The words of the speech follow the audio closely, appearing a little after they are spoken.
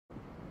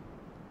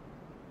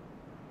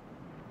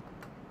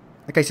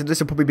Okay, so this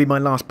will probably be my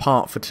last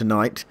part for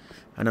tonight.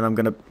 And then I'm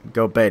going to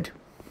go to bed.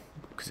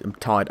 Because I'm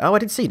tired. Oh, I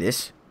didn't see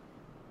this.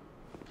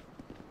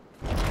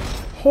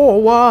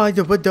 Oh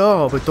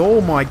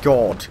my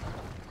god.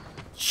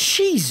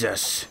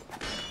 Jesus.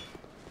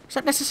 Is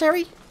that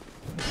necessary?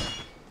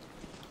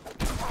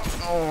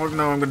 Oh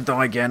no, I'm going to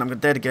die again. I'm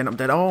dead again. I'm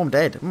dead. Oh, I'm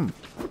dead.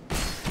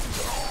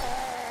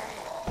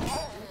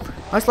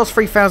 I just lost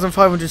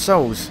 3,500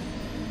 souls.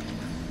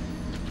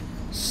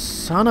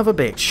 Son of a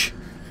bitch.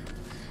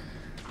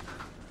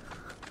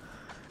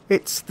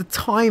 It's the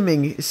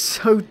timing. It's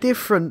so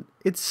different.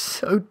 It's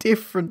so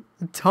different.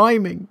 The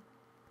timing.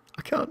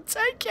 I can't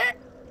take it.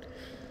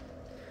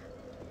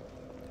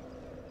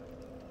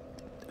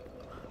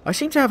 I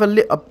seem to have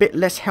a bit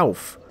less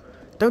health.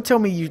 Don't tell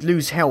me you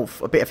lose health,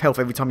 a bit of health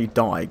every time you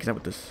die, because that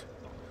would just...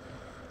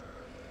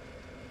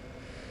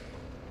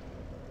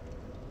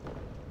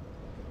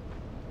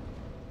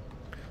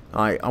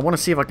 I want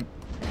to see if I can...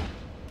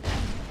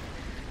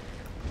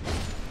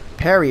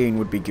 Parrying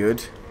would be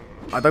good.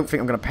 I don't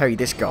think I'm going to parry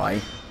this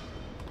guy.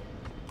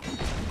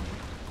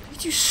 You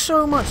do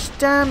so much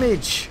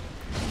damage.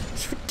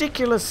 It's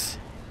ridiculous.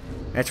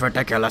 It's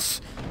ridiculous.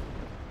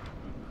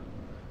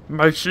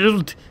 My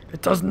shield,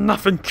 it does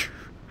nothing.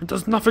 It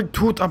does nothing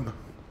to them.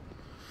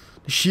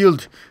 The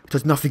shield, it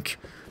does nothing.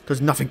 It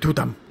does nothing to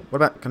them. What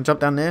about, can I jump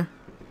down there?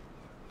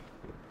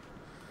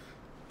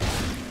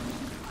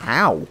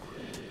 Ow.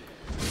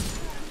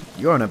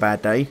 You're on a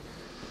bad day.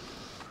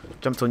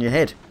 Jumped on your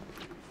head.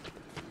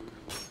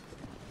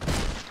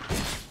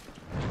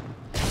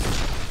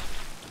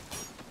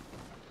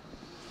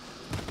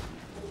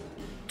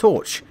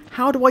 Torch.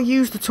 How do I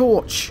use the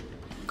torch?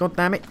 God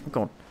damn it.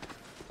 God.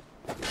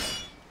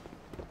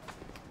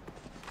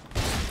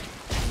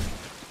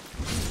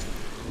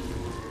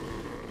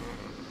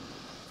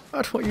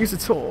 How do I use a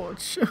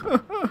torch?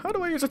 How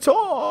do I use a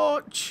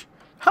torch?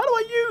 How do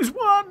I use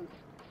one?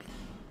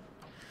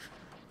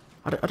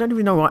 I don't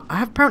even know.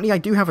 Apparently I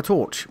do have a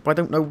torch, but I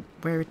don't know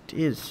where it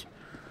is.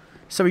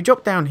 So we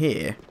dropped down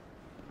here.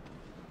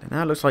 And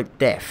that looks like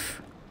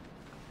death.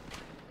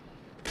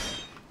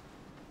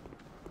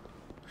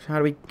 So how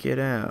do we get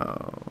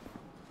out?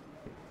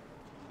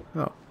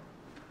 Oh.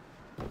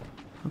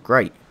 Oh,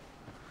 great.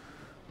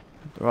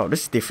 Oh,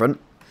 this is different.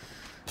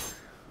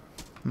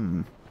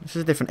 This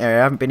is a different area.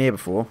 I haven't been here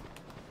before.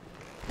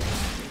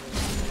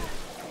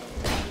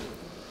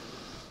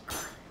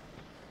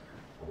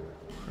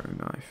 Throwing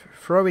knife.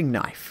 Throwing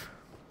knife.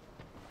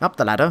 Up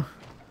the ladder.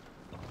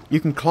 You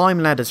can climb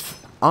ladders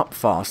up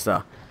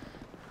faster.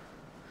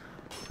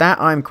 That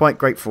I'm quite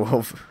grateful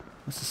of.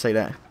 Let's just say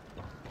that.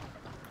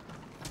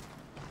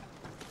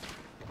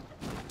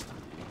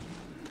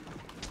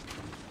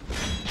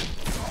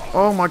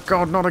 Oh my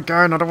god, not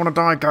again. I don't want to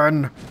die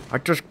again. I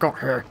just got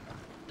here.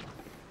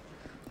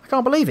 I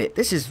can't believe it.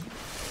 This is...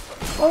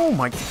 Oh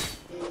my...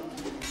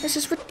 This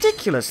is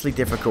ridiculously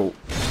difficult.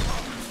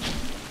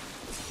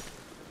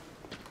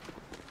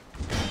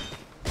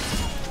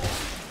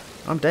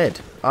 I'm dead.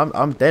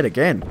 I'm dead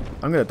again.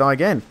 I'm going to die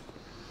again.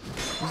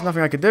 There's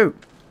nothing I can do.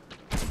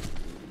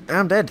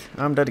 I'm dead.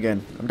 I'm dead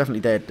again. I'm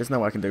definitely dead. There's no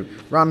way I can do.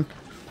 Run.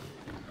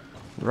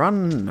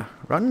 Run.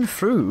 Run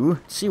through.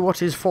 See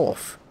what is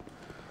forth.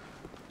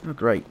 Oh,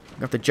 great. I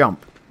have to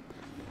jump.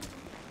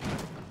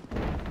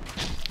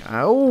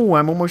 Oh,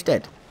 I'm almost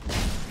dead.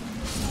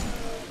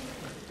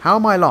 How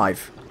am I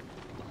alive?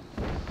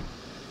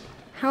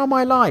 How am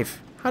I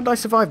alive? How did I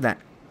survive that?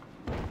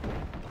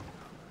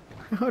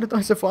 How did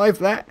I survive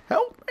that?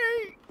 Help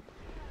me!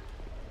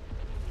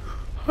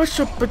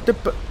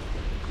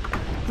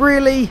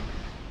 Really?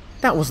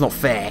 That was not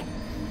fair.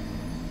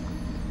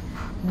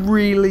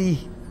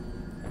 Really?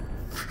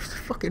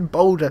 Fucking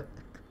boulder.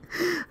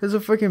 There's a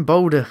freaking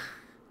boulder.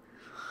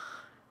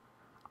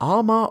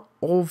 Armor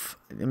of...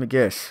 Let me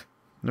guess.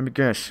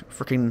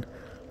 Freaking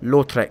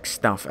Lautrec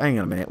stuff. Hang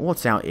on a minute.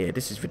 What's out here?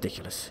 This is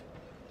ridiculous.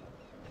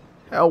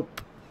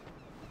 Help.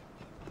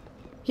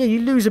 Yeah,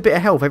 you lose a bit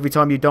of health every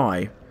time you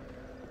die.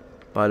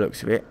 By the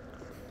looks of it.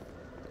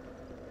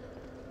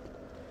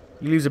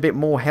 You lose a bit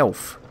more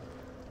health.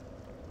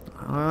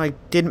 I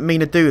didn't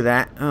mean to do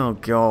that. Oh,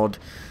 God.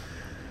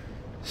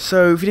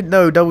 So, if you didn't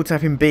know, double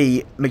tapping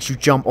B makes you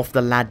jump off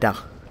the ladder.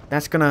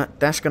 That's gonna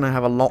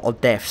have a lot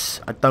of deaths.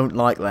 I don't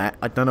like that.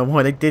 I don't know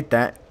why they did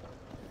that.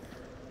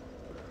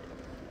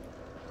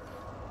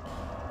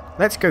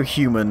 Let's go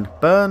human.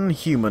 Burn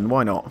human.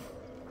 Why not?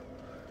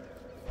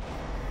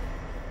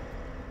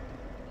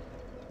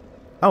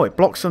 Oh, it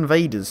blocks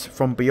invaders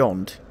from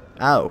beyond.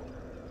 Oh.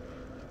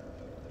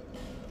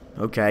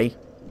 Okay.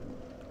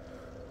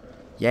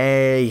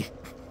 Yay.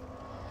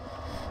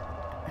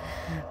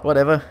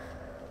 Whatever.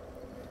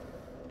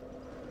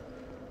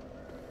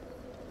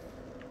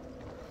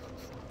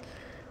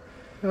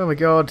 Oh my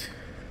god.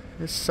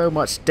 There's so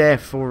much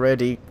death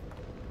already.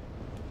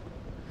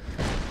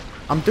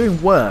 I'm doing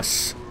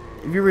worse.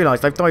 If you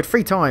realise, I've died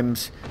 3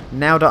 times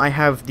now that I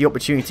have the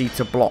opportunity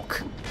to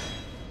block.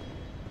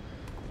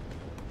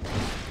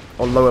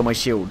 Or lower my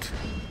shield.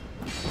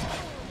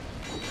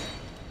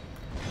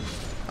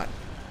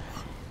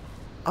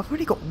 I've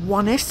only got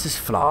one Estus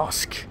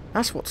flask.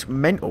 That's what's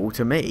mental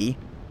to me.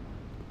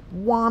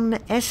 One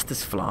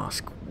Estus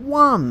flask.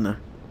 One!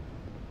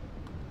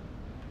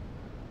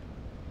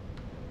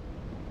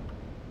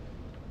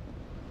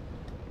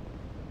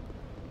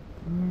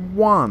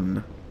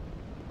 One.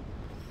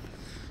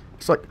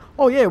 It's like,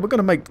 oh yeah, we're going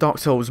to make Dark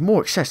Souls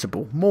more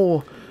accessible,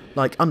 more,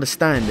 like,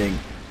 understanding.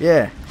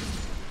 Yeah.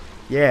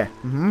 Yeah,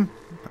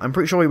 I'm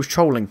pretty sure he was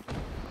trolling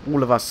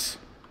all of us.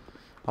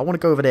 I want to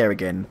go over there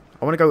again.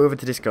 I want to go over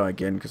to this guy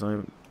again, because I...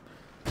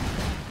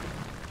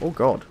 Oh,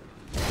 God.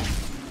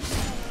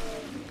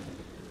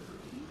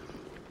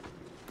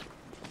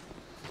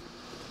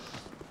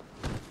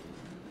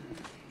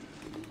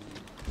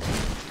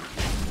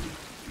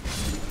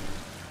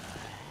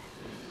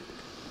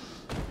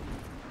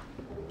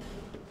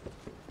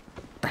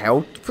 The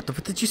hell?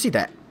 What did you see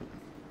that?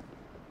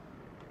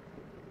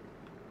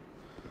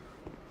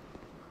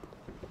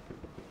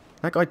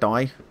 That guy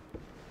die?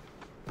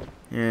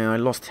 Yeah, I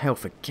lost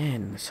health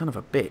again. Son of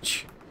a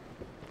bitch.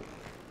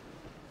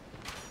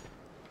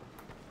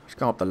 Let's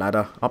go up the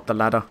ladder. Up the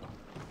ladder.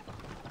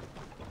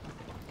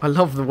 I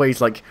love the way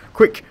he's like,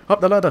 quick, up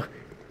the ladder.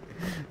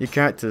 Your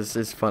character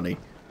is funny.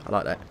 I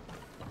like that.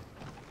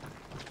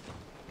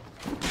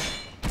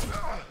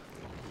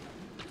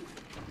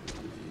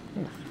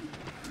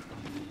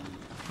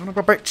 Son of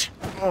a bitch.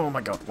 Oh my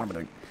god, what am I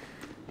doing?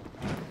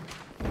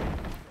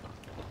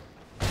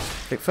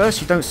 At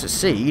first you don't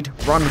succeed,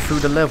 run through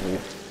the level.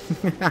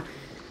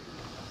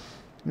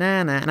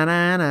 Nah, nah, nah,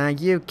 nah, nah,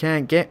 you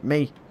can't get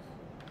me.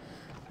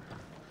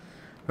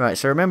 Right,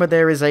 so remember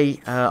there is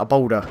a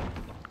boulder.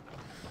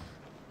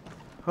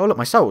 Oh look,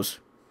 my souls.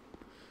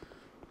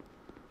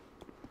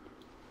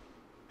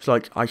 It's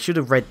like, I should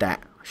have read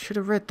that. I should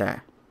have read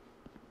that.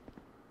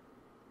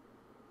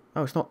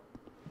 Oh, it's not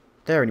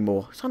there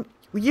anymore.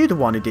 Were you the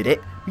one who did it?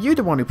 Were you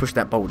the one who pushed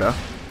that boulder?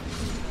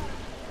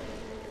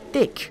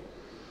 Dick.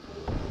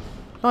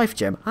 Life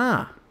gem.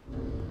 Ah.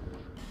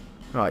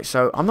 Right,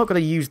 so I'm not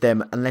going to use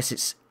them unless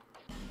it's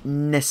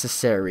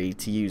necessary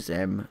to use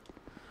them.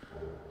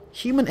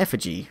 Human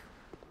effigy.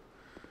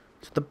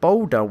 So the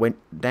boulder went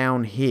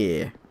down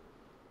here.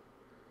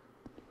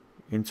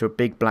 Into a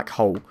big black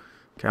hole.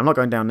 Okay, I'm not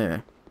going down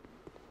there.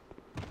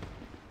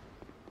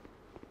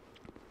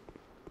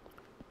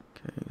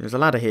 Okay, there's a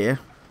ladder here.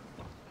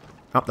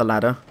 Up the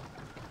ladder.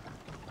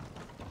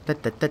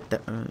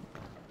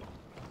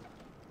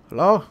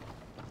 Hello?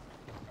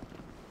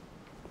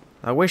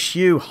 I wish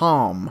you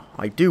harm.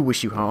 I do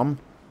wish you harm.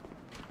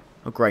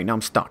 Oh great, now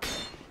I'm stuck.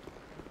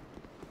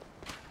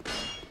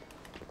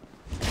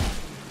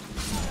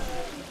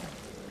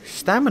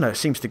 Stamina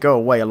seems to go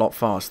away a lot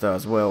faster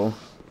as well.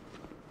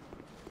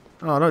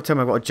 Oh, don't tell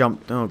me I've got to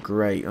jump. Oh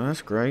great. Oh,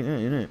 that's great,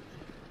 isn't it?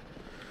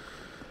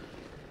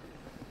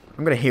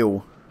 I'm going to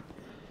heal.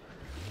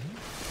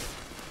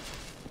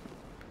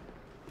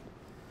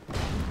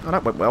 Oh,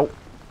 that went well.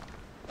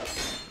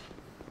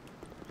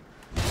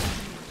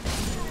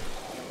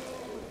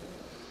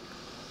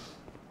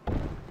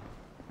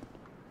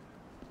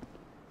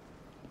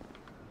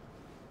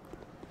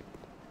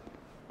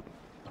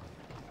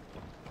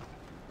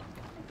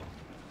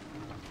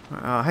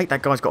 I hate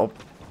that guy's got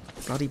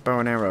a bloody bow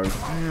and arrow.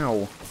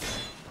 Ow.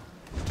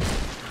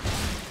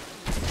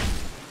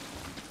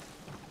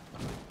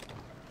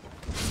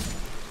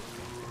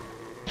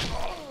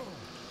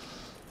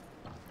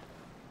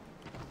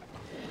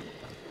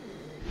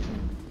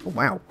 Oh,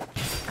 wow.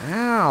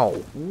 Ow.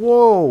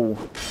 Whoa.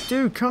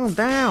 Dude, calm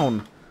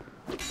down.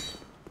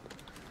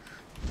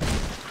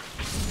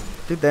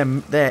 Dude,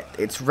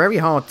 it's very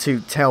hard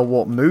to tell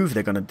what move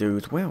they're going to do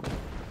as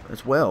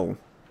well.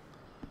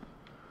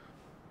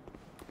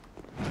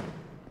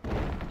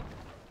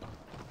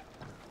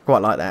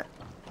 Quite like that.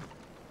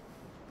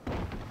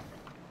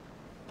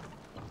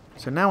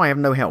 So now I have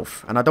no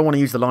health, and I don't want to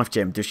use the life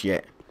gem just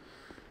yet,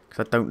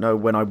 because I don't know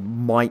when I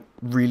might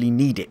really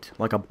need it,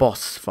 like a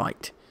boss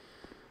fight.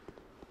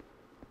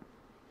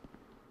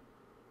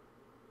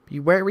 Be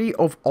wary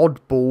of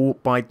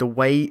oddball by the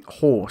way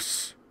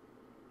horse.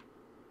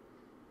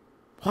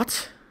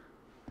 What?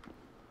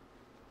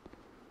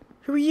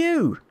 Who are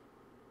you?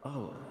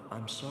 Oh,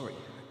 I'm sorry.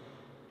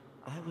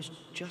 I was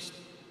just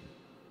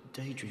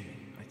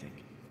daydreaming, I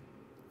think.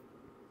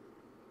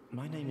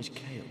 My name is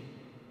Kale.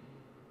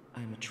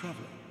 I'm a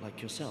traveler,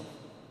 like yourself.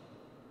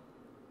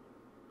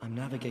 I'm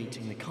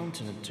navigating the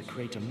continent to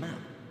create a map.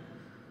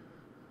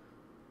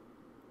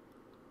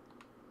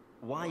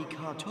 Why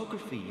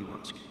cartography, you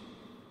ask?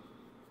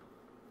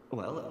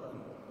 Well,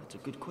 that's a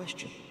good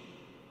question.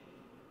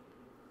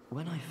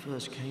 When I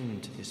first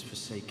came to this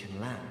forsaken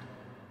land,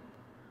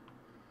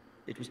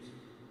 it was...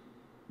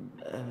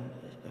 a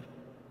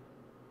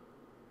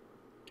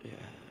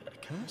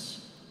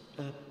curse?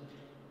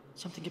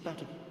 Something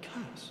about a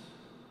curse.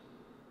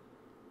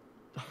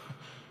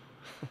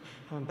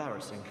 How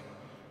embarrassing.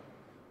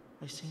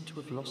 I seem to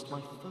have lost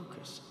my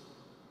focus.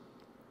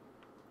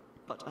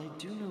 But I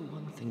do know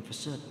one thing for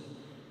certain.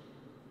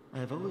 I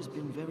have always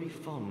been very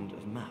fond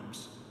of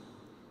maps.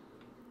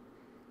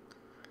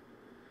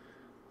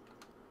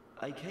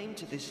 I came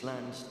to this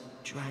land's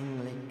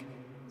Drangleic,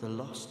 the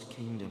Lost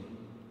Kingdom.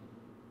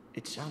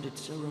 It sounded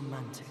so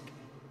romantic.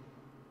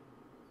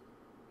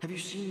 Have you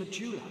seen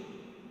Majula?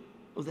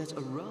 Oh, there's a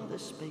rather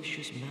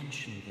spacious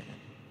mansion there.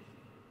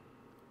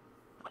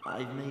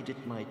 I've made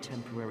it my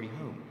temporary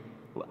home,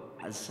 well,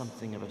 as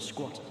something of a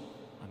squatter,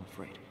 I'm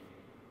afraid.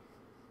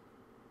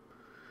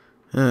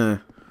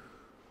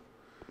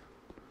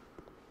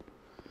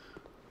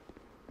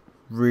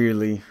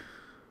 Really?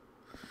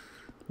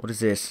 What is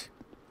this?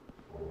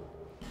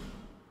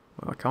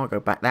 Well, I can't go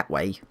back that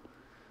way.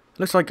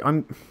 Looks like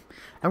I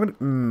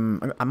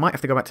might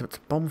have to go back to the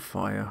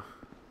bonfire.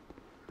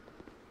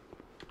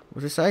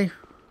 What does it say?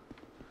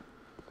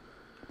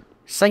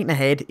 Saint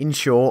ahead, in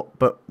short,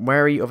 but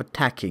wary of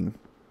attacking.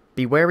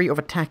 Be wary of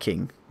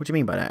attacking. What do you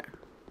mean by that?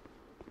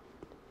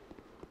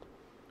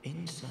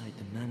 Inside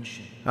the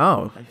mansion,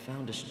 Oh. I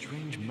found a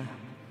strange map,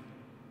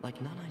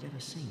 like none I'd ever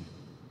seen.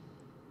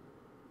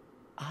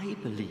 I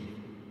believe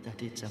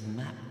that it's a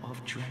map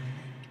of Drangleic.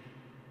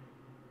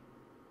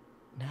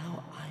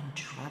 Now I'm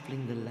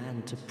traveling the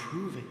land to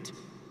prove it.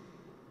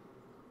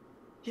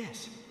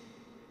 Yes,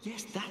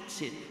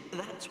 that's it.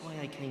 That's why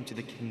I came to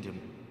the kingdom.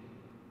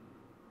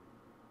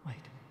 Wait,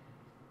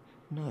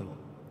 no,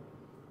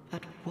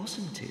 that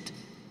wasn't it.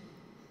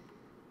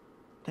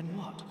 Then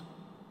what?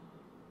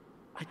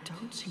 I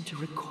don't seem to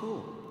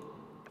recall.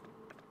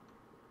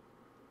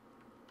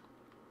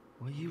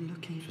 Were you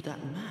looking for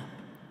that map?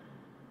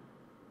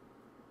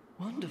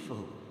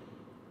 Wonderful.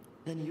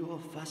 Then you're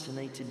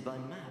fascinated by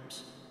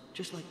maps,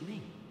 just like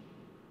me.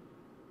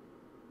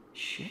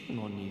 Shame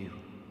on you.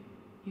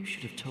 You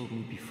should have told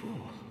me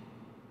before.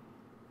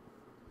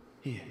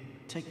 Here,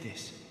 take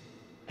this.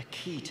 A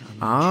key to unleash.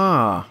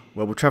 Ah,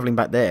 well, we're travelling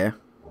back there.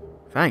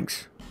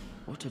 Thanks.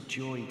 What a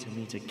joy to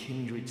meet a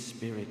kindred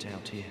spirit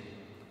out here.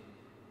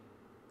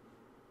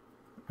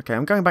 Okay,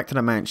 I'm going back to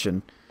the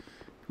mansion.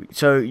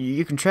 So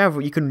you can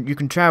travel. You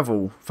can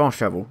travel, fast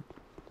travel.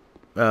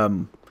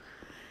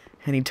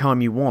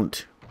 Anytime you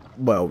want.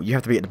 Well, you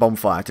have to be at the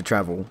bonfire to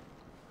travel.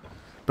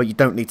 But you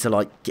don't need to,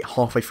 like, get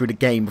halfway through the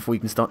game before you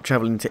can start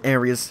travelling to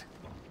areas.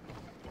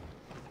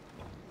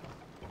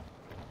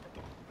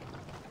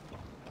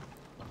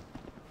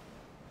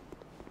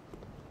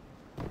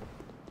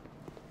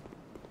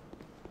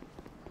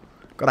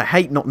 God, I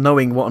hate not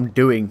knowing what I'm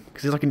doing.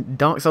 Because it's like in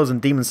Dark Souls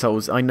and Demon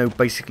Souls, I know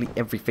basically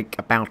everything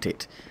about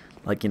it.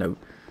 Like, I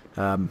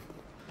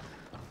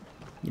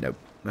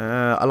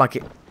like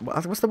it.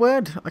 What's the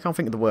word? I can't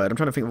think of the word. I'm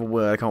trying to think of a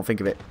word. I can't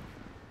think of it.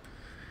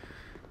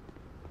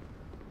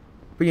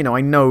 But,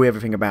 I know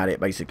everything about it,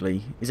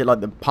 basically. Is it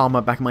like the palm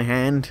of back of my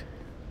hand?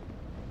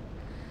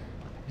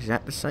 Is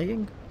that the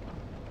saying?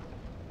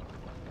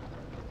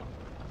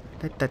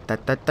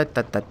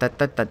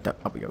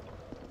 Up we go.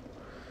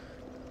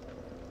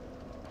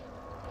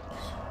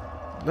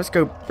 Let's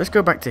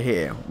go back to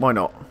here. Why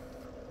not?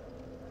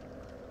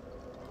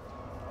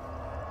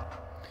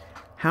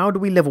 How do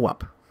we level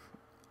up?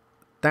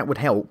 That would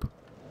help.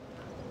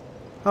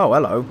 Oh,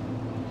 hello.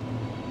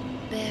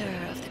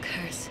 Bearer of the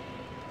curse.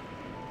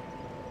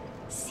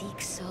 Seek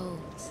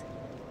souls.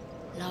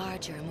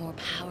 Larger, more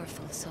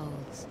powerful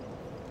souls.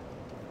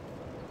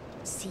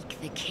 Seek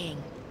the king.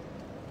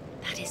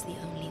 That is the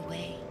only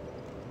way.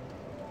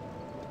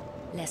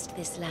 Lest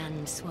this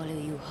land swallow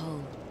you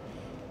whole,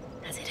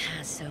 as it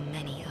has so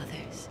many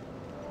others.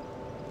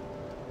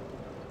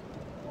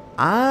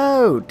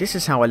 Oh, this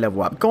is how I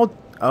level up. God.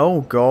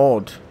 Oh,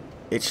 God.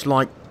 It's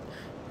like...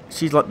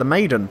 She's like the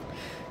maiden.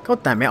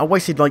 God damn it. I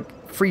wasted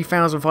like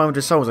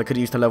 3,500 souls I could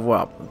use to level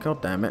up.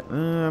 God damn it.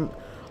 I'm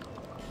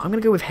going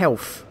to go with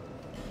health.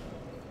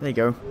 There you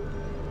go.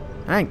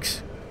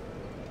 Thanks.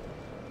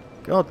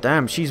 God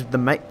damn. She's the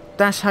mate.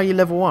 That's how you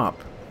level up.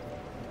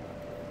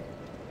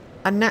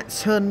 And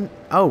that's her...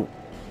 Oh.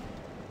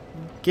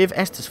 Give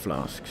Estus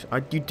flasks.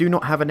 You do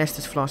not have an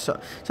Estus flask.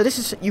 So this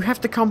is... You have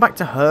to come back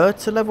to her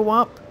to level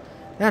up?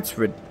 That's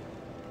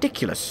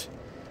ridiculous.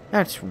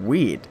 That's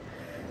weird.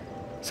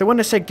 So when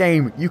I said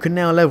game, you can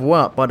now level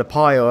up by the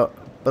power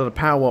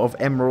of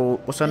Emerald...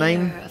 What's her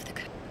name?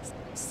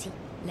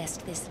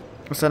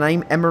 What's her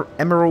name?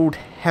 Emerald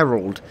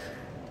Herald.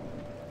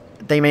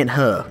 They meant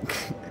her.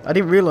 I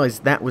didn't realise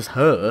that was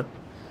her.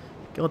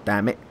 God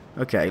damn it.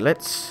 Okay,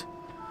 let's...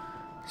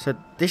 So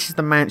this is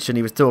the mansion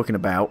he was talking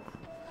about.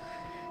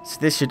 So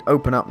this should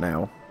open up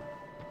now.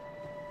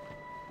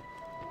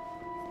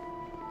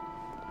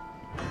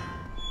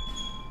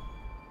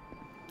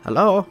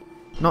 Hello?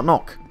 Knock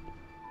knock.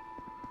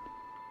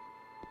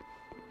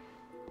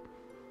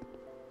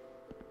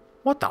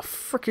 What the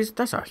frick is...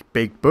 That's a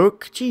big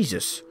book.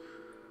 Jesus.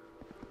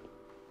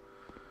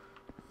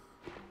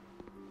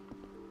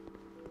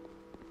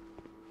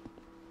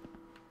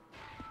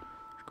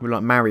 It's gonna be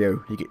like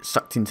Mario. You get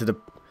sucked into the...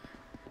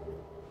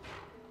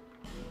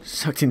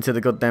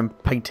 goddamn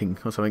painting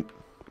or something.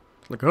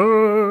 It's like...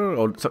 Oh,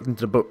 or sucked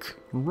into the book.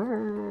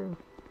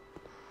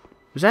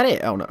 Was that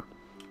it? Oh no.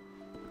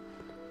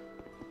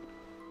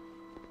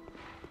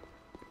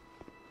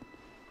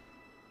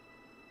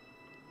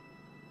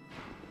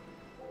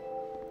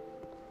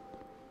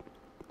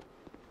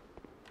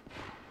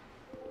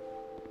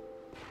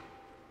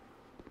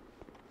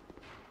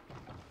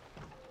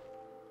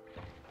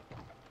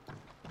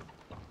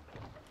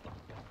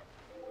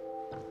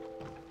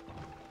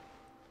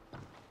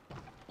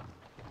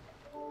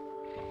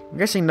 I'm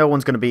guessing no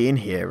one's going to be in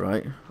here,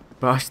 right?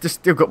 But I just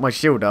still got my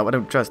shield up. I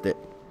don't trust it.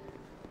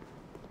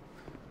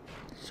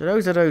 So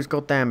those are those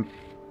goddamn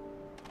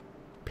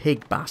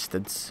pig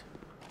bastards.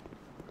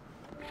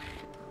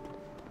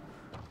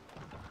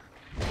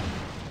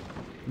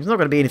 There's not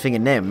going to be anything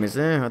in them, is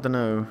there? I don't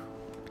know.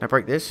 Can I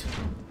break this?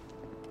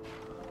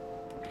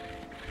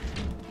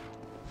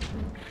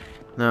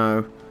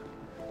 No.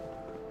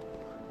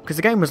 Because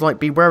the game was like,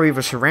 be wary of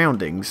your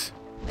surroundings.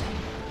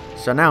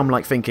 So now I'm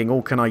like thinking,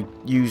 oh, can I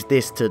use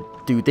this to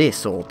do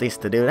this or this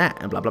to do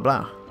that and blah blah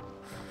blah.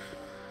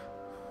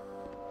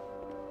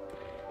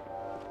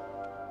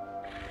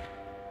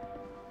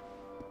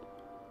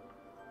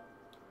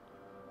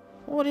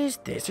 What is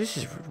this? This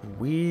is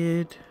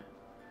weird.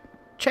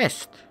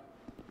 Chest.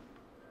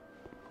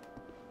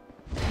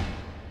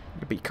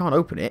 But you can't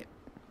open it.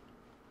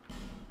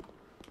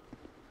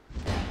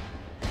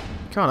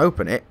 You can't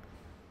open it.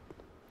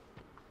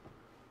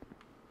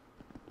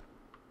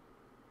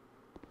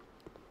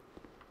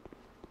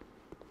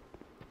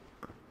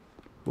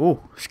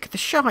 Oh, get the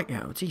shite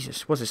out.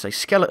 Jesus, what does it say?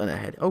 Skeleton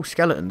ahead. Oh,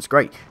 skeletons.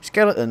 Great.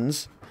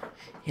 Skeletons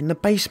in the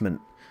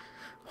basement.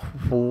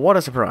 What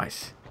a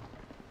surprise.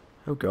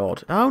 Oh,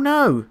 God. Oh,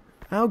 no.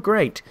 Oh,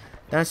 great.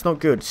 That's not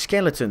good.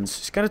 Skeletons.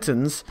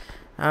 Skeletons.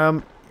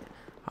 Oh,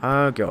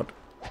 God.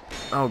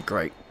 Oh,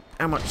 great.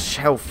 How much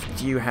health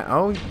do you have?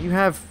 Oh, you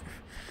have...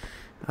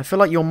 I feel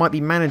like you might be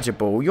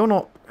manageable. You're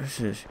not...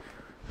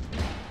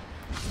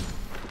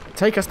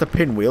 Take us to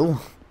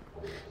Pinwheel.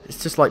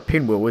 It's just like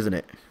Pinwheel, isn't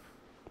it?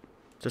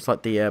 Just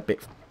like the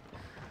bit...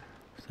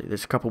 So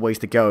there's a couple ways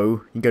to go.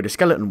 You can go the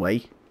skeleton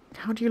way.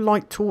 How do you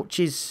light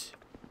torches?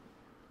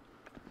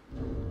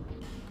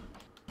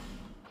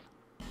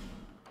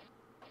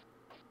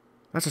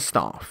 That's a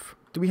staff.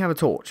 Do we have a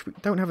torch? We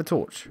don't have a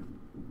torch.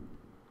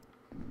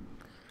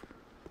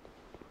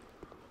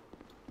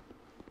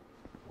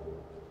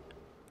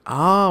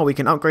 Ah, we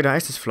can upgrade our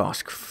Estus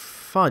flask.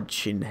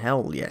 Fudge in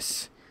hell,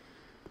 yes.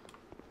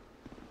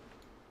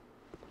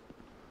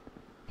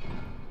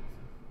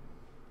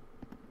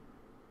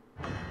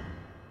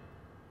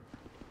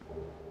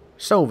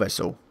 Soul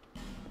vessel.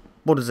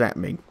 What does that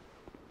mean?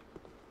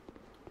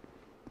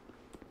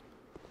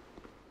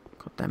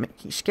 God damn it,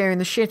 keep scaring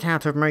the shit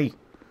out of me.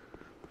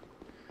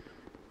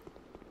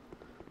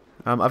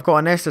 I've got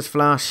an Estus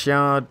flask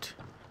shard.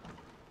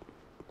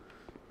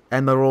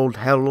 Emerald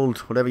Herald,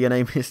 whatever your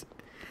name is.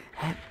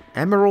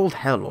 Emerald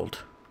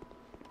Herald.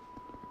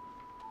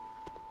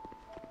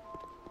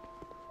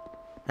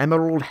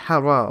 Emerald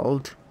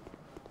Herald.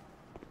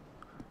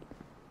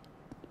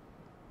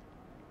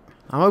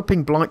 I'm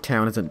hoping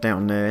Blighttown isn't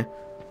down there.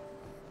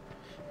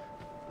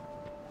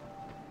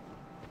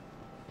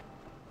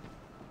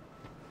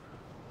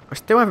 I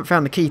still haven't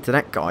found the key to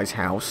that guy's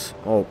house.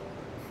 Or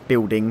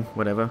building,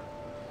 whatever.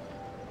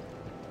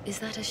 Is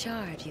that a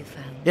shard you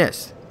found?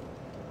 Yes.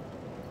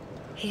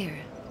 Here,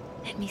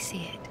 let me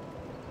see it,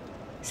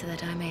 so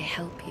that I may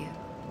help you.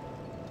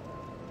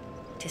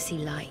 To see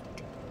light,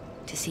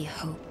 to see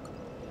hope.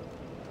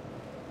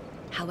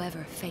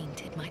 However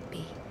faint it might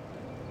be.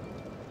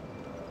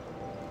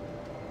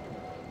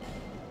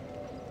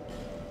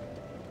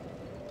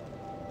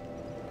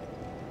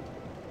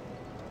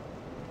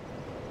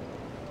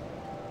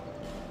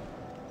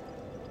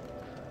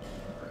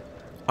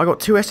 I got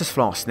 2 Estus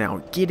flasks now.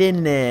 Get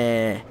in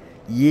there.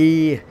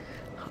 Yeah.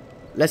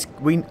 Like,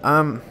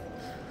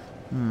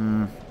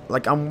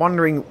 I'm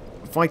wondering,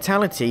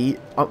 Vitality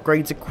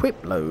upgrades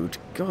equip load.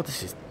 God,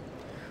 this is...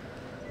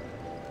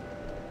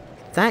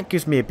 That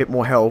gives me a bit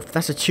more health.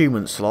 That's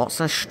attunement slots.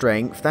 That's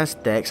strength. That's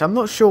dex. I'm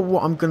not sure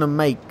what I'm going to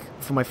make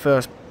for my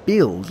first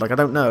build. Like, I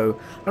don't know.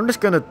 I'm just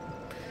going to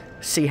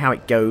see how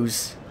it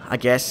goes, I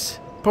guess.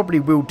 Probably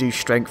will do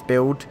strength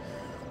build.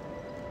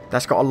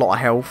 That's got a lot of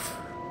health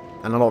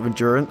and a lot of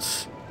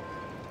endurance.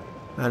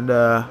 And,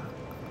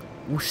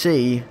 we'll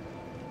see.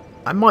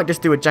 I might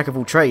just do a jack of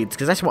all trades,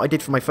 because that's what I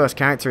did for my first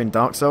character in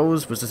Dark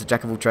Souls, was just a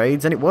jack of all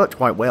trades, and it worked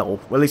quite well.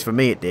 Well, at least for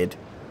me it did.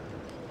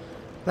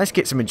 Let's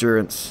get some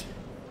endurance.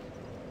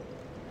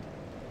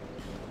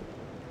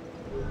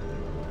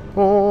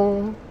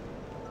 Oh.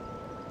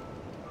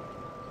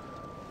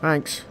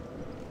 Thanks.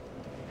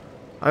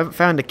 I haven't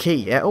found a key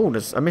yet. Oh,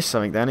 I missed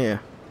something down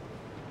here.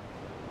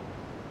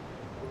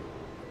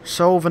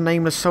 Solve a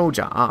nameless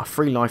soldier. Ah,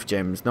 3 life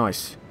gems.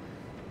 Nice.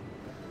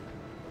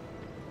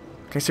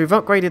 Okay, so we've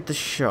upgraded the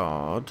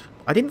shard.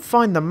 I didn't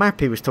find the map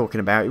he was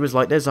talking about. It was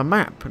like, there's a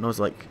map. And I was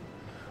like,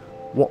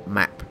 what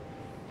map?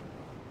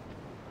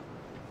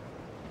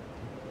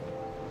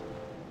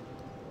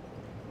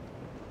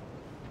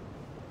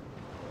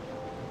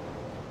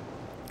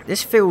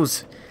 This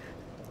feels...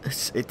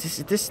 This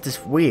is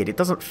weird. It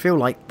doesn't feel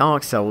like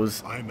Dark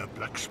Souls. I'm a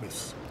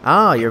blacksmith.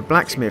 Ah, you're a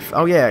blacksmith.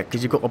 Oh yeah,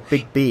 because you've got a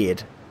big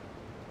beard.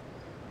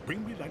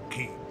 Bring me that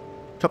key.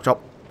 Chop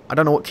chop. I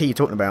don't know what key you're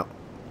talking about.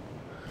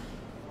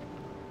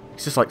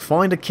 It's just like,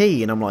 find a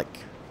key, and I'm like,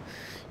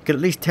 you could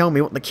at least tell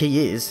me what the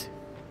key is.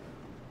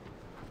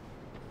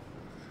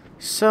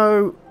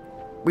 So,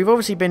 we've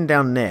obviously been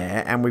down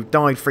there, and we've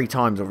died 3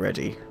 times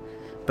already.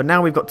 But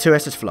now we've got 2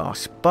 Estus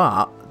flasks.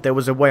 But there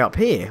was a way up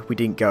here we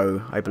didn't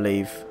go, I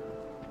believe.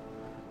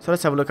 So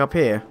let's have a look up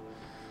here.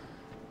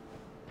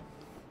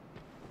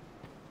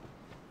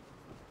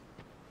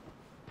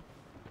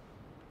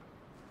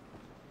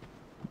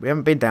 We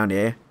haven't been down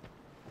here.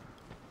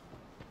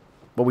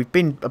 Well, we've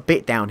been a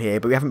bit down here,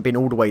 but we haven't been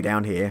all the way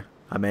down here.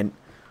 I meant,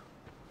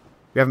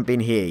 we haven't been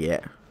here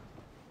yet.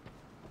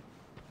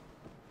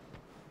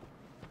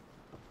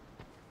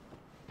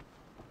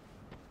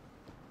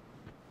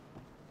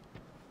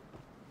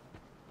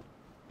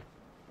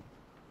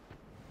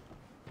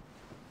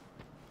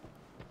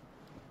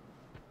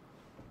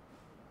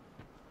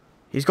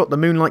 He's got the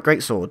Moonlight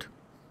Greatsword.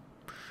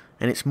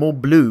 And it's more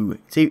blue.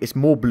 See, it's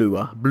more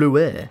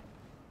bluer.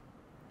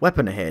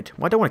 Weapon ahead.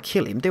 Well, I don't want to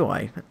kill him, do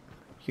I?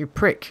 You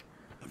prick.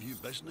 Have you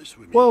business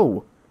with me?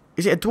 Whoa!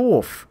 Is it a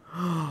dwarf?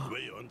 The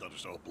way under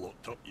is all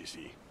blocked up, you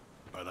see,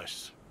 by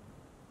this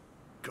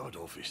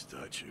god-awful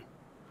statue.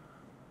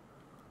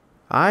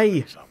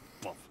 Aye. It's a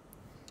buff.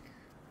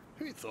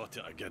 Who thought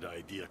it a good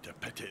idea to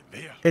put it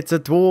there? It's a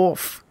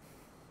dwarf.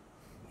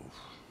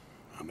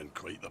 I'm in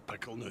quite the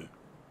pickle now.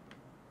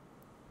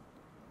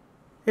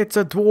 It's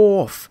a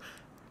dwarf.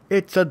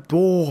 It's a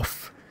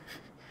dwarf.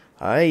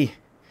 Aye.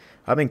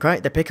 I'm in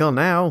quite the pickle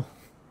now.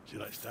 See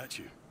that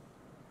statue?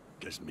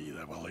 Gives me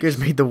the willies. Gives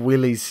me the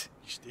willies.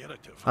 You stare at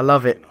it for I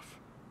love long it. enough,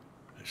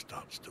 it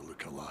starts to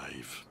look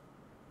alive.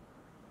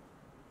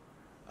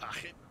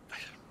 It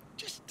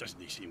just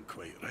doesn't seem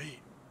quite right.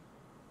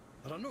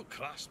 There are no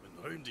craftsmen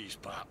round these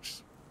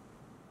parts.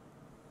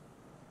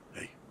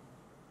 Hey,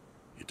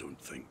 you don't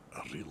think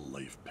a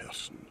real-life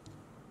person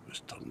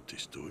was turned to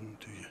stone,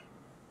 do you?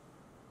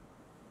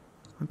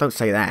 Don't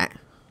say that.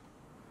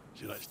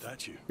 See that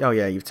statue? Oh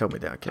yeah, you've told me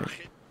that, okay.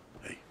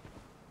 Hey.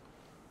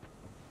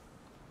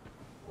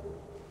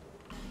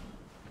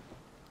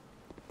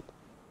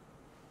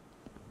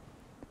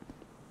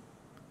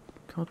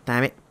 God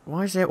damn it.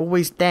 Why is there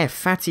always death?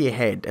 Fatty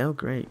ahead. Oh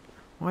great.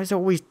 Why is there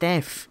always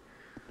death?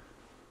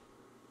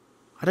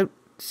 I don't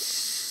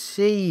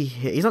see...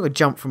 He's not going to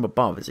jump from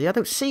above, is he? I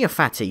don't see a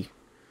fatty.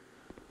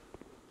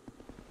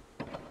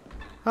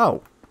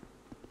 Oh.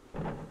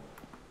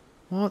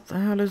 What the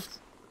hell is...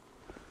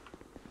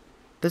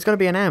 There's going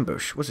to be an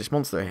ambush. What's this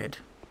monster ahead?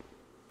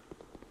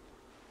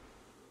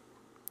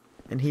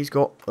 And he's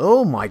got...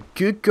 Oh my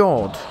good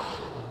god.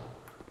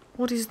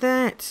 What is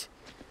that?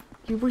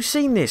 We've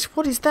seen this.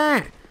 What is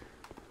that?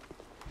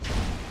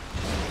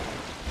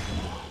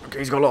 Okay,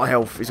 he's got a lot of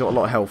health. He's got a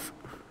lot of health.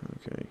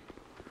 Okay.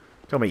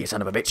 Come here, you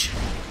son of a bitch.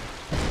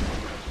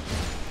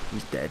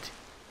 He's dead.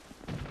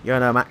 You're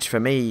no match for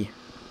me.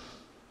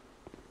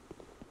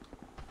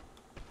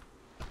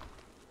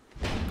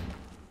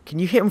 Can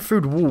you hit him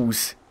through the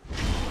walls?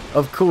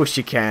 Of course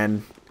you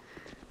can.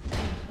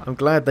 I'm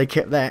glad they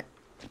kept that.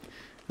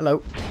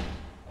 Hello.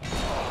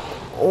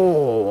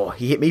 Oh,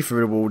 he hit me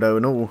through the wall though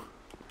and all.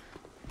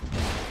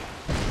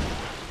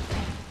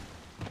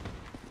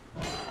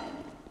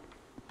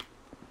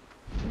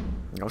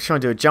 I was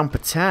trying to do a jump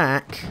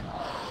attack.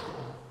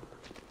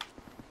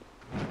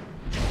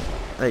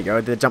 There you go,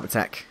 I did a jump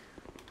attack.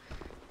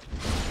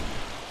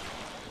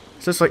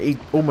 It's just like he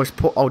almost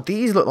put... Oh,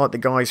 these look like the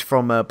guys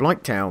from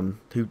Blighttown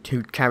who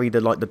carry the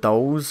like the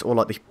dolls or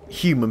like the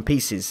human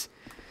pieces.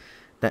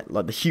 That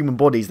like the human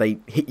bodies, they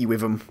hit you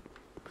with them.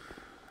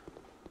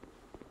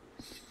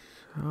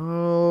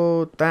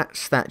 Oh, that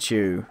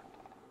statue.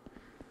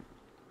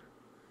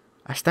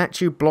 A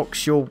statue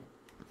blocks your...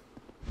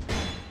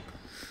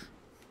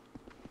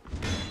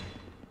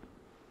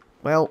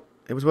 Well,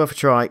 it was worth a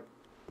try.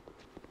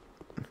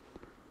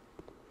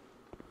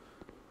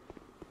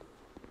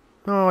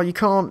 Oh, you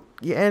can't...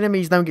 Your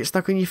enemies don't get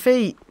stuck on your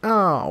feet.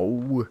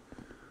 Oh.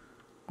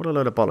 What a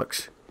load of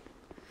bollocks.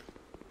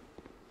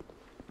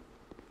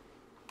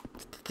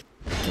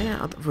 Get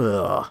out of...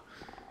 Ugh.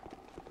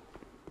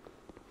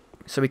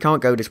 So we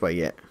can't go this way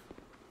yet.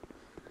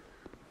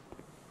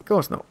 Of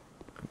course not.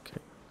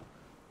 Okay.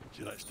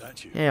 See that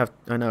statue? Yeah,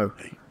 I know.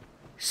 Hey.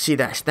 See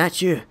that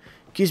statue?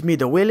 Gives me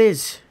the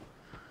willies.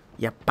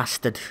 You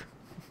bastard.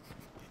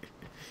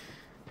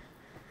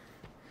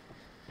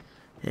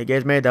 It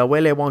gives me the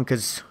willy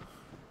wonkers.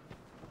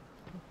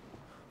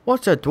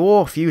 What's a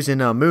dwarf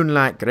using a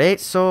moonlight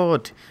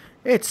greatsword?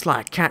 It's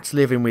like cats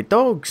living with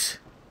dogs.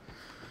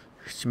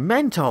 It's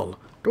mental.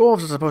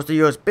 Dwarves are supposed to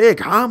use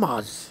big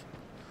hammers.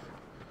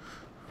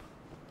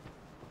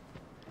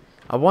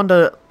 I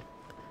wonder...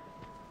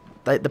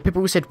 The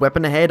people who said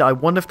weapon ahead, I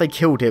wonder if they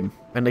killed him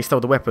and they stole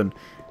the weapon.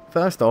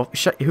 First off,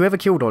 whoever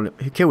killed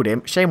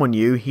him, shame on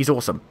you. He's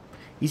awesome.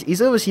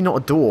 He's obviously not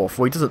a dwarf,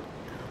 or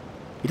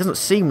he doesn't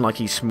seem like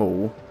he's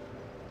small,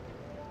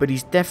 but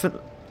he's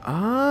definitely...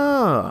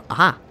 Ah,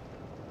 aha.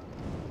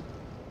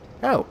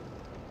 Oh.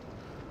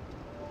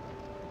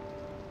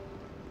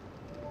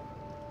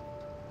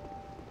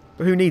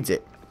 But who needs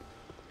it?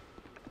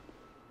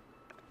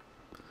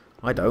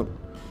 I don't.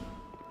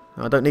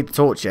 I don't need the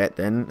torch yet,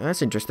 then.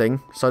 That's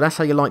interesting. So that's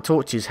how you light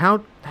torches.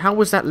 How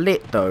was that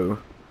lit, though?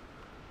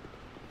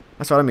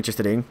 That's what I'm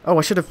interested in. Oh,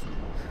 I should have...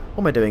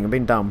 What am I doing? I'm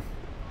being dumb.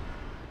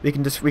 We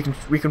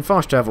can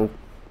fast travel.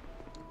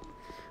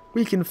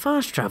 We can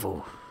fast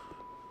travel.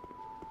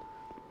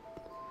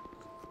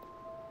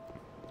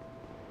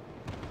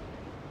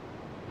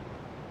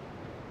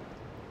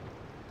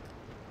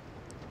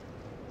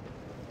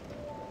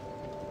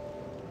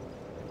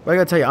 But I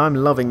gotta tell you, I'm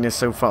loving this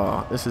so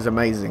far. This is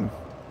amazing.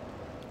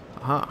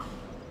 Aha.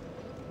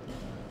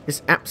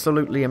 It's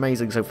absolutely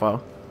amazing so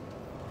far.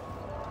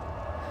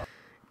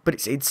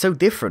 But it's so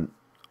different,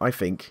 I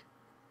think.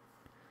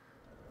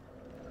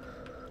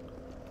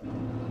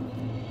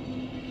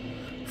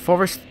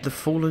 Forest the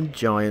Fallen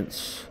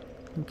Giants.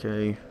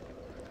 Okay.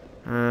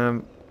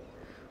 What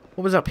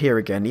was up here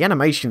again? The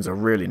animations are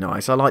really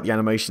nice. I like the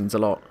animations a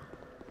lot.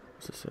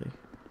 What's it say?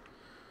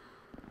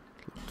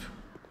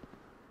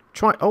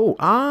 Try. Oh,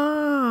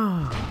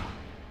 ah!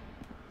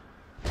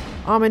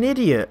 I'm an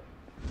idiot.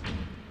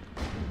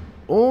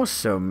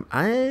 Awesome.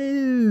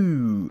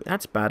 Oh,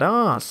 that's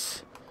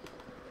badass.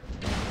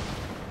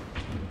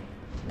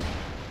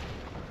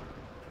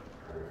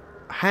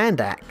 Hand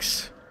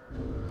axe.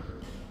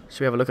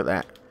 Should we have a look at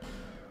that?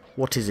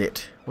 What is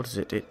it? What is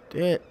it?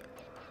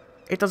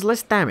 It does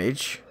less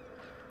damage.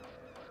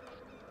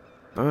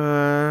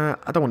 I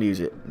don't want to use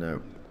it.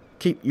 No.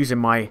 Keep using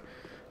my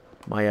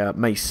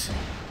mace.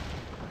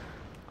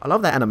 I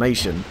love that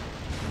animation.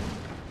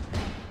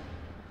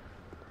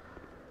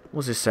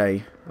 What does this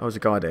say? Oh, there's a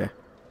guy there.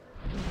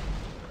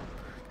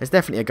 There's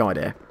definitely a guy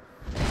there.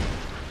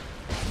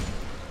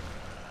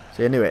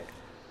 See, I knew it.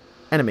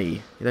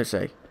 Enemy. You don't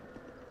say.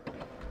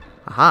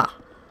 Aha.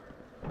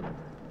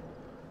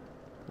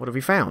 What have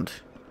we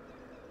found?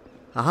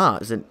 Aha,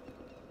 is it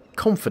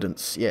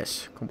confidence?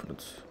 Yes,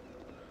 confidence.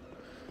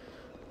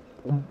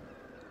 Oh.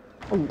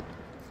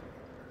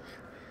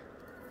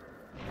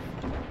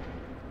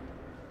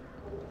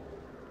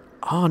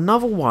 Oh,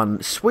 another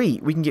one.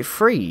 Sweet, we can get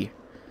free.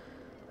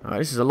 Alright,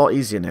 this is a lot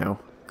easier now.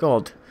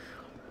 God.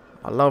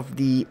 I love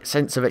the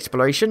sense of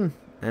exploration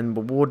and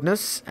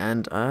rewardness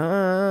and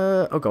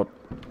oh god.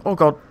 Oh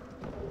god.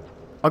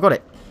 I got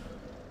it.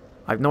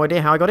 I have no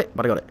idea how I got it,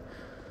 but I got it.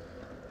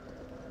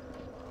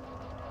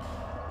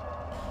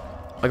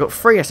 I got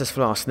 3 SS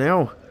flasks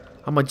now.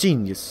 I'm a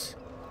genius.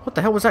 What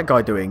the hell was that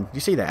guy doing? Did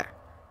you see that?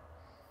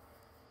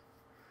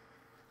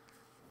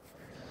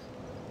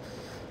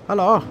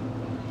 Hello.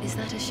 Is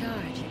that a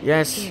shard?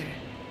 Yes. Here,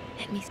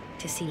 let me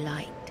to see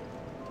light,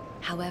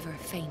 however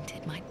faint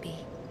it might be.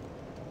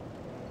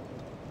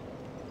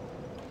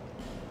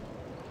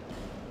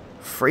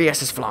 3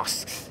 SS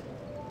flasks.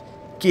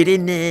 Get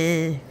in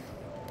there.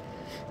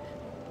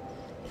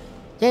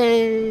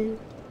 Yay.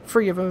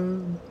 3 of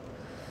them.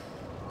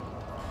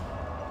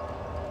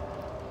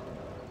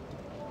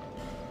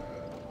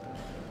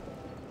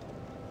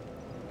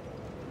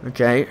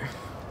 Okay.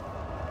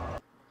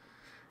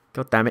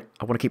 God damn it.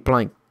 I want to keep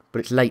playing. But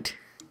it's late.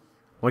 I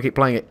want to keep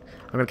playing it.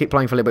 I'm going to keep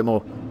playing for a little bit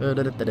more.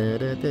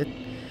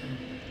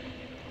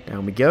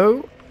 Down we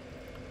go.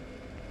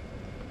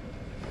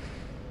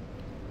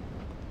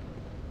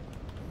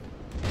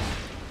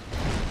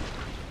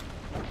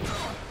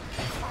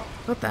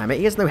 God damn it.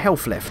 He has no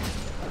health left.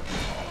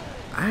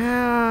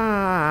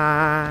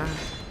 Ah.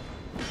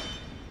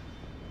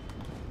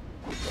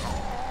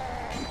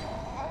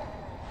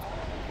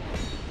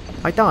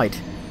 I died.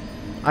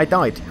 I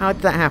died. How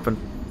did that happen?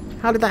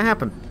 How did that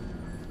happen?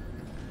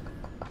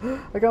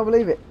 I can't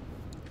believe it.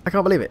 I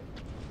can't believe it.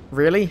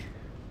 Really?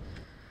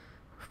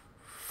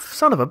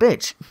 Son of a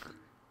bitch.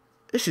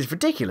 This is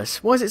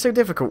ridiculous. Why is it so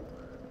difficult?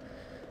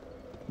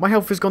 My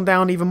health has gone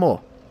down even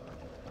more.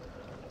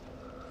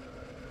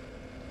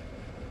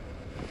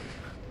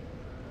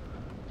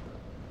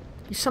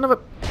 You son of a...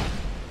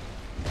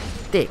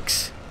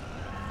 dicks.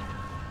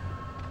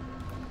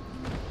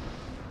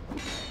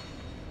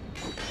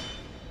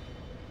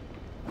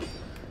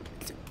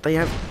 They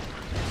have...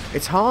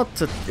 It's hard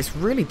to... It's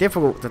really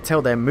difficult to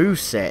tell their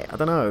moveset. I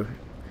don't know.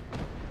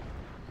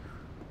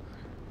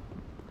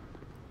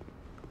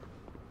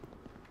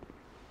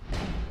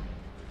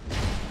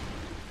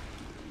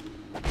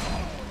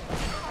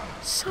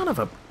 Son of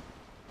a...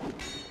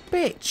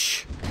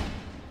 bitch.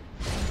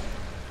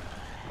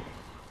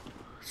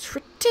 It's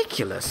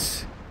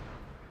ridiculous.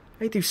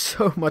 They do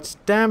so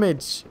much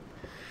damage.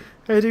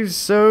 They do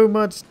so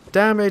much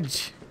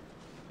damage.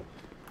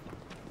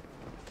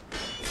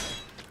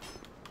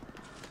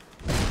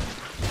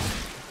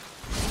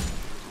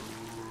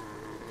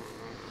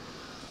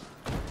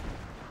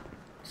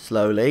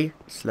 Slowly,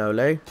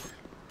 slowly.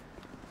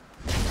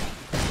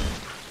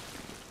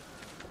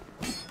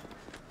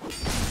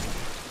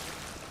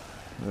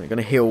 We're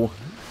gonna heal.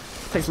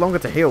 It takes longer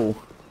to heal.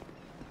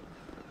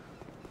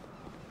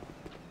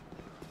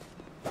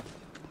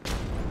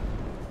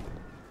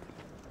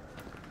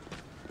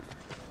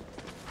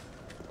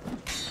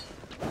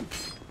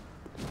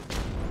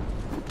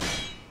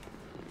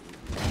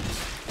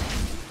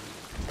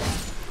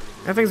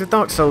 And things with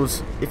Dark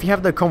Souls, if you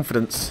have no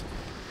confidence,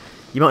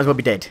 you might as well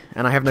be dead,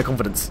 and I have no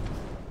confidence.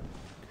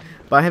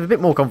 But I have a bit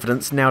more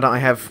confidence now that I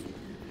have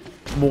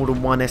more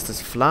than 1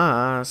 Estus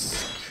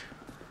flask.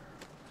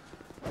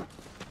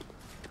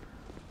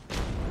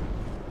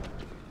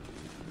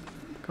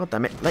 God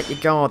damn it. Let your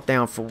guard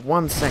down for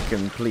 1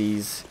 second,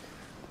 please.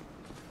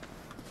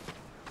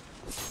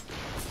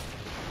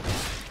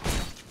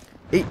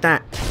 Eat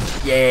that.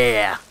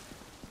 Yeah.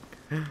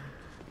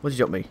 What did you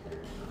drop me?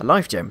 A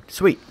life gem.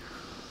 Sweet.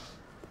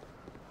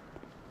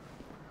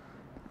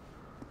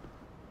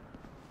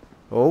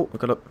 Oh, I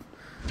got a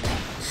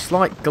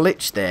slight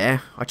glitch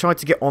there. I tried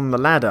to get on the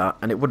ladder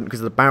and it wouldn't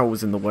because the barrel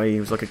was in the way. It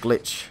was like a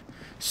glitch.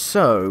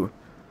 So,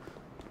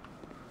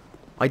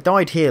 I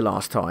died here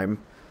last time.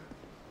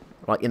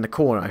 Like in the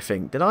corner, I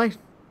think. Did I?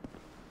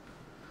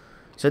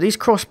 So these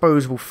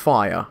crossbows will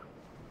fire.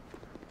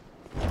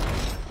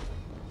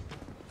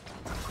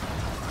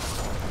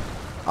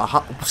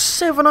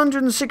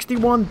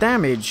 761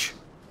 damage.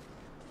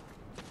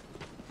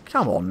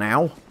 Come on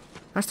now.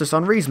 That's just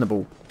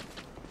unreasonable.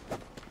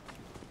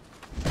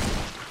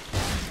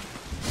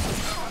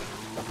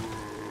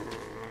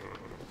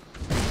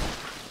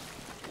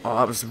 Oh,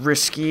 that was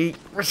risky.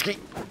 Risky.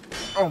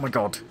 Oh my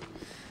god.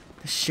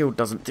 The shield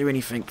doesn't do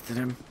anything to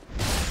them.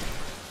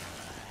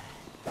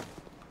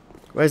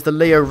 Where's the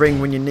Leo ring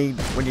when you need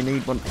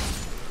one?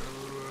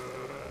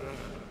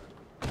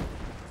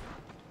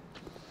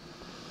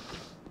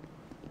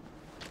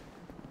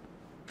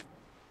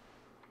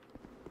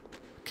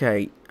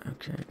 Okay.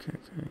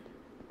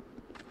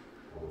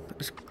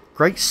 That's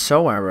great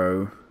soul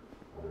arrow.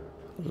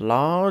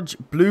 Large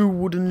blue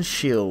wooden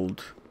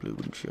shield.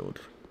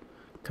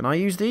 Can I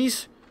use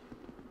these?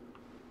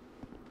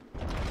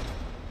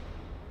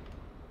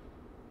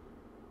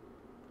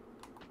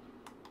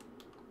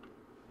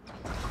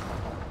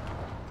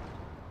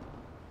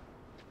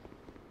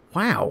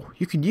 Wow,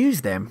 you can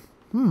use them.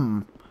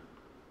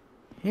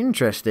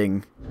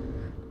 Interesting.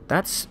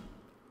 That's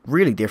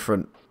really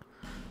different.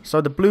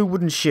 So the blue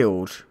wooden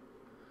shield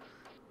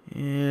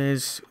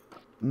is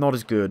not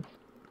as good.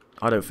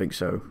 I don't think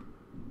so.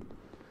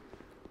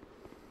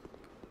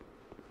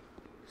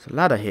 There's a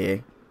ladder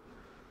here.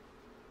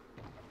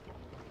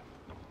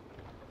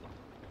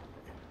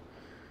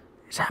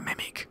 Is that a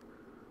mimic?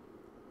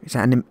 Is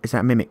that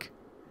a mimic?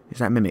 Is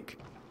that a mimic?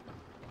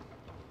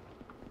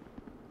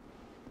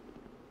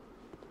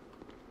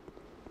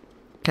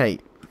 Okay.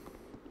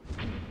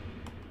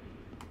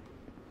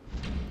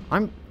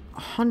 I'm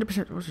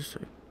 100%... What's this say?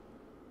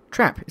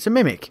 Trap. It's a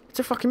mimic. It's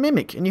a fucking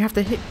mimic. And you have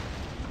to hit...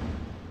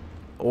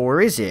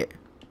 Or is it?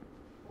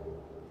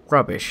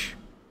 Rubbish.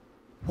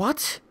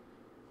 What?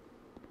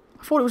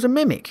 I thought it was a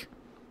mimic.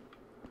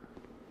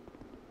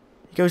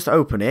 He goes to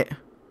open it.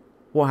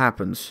 What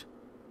happens?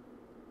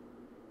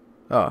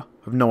 Oh, I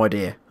have no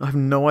idea. I have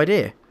no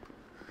idea.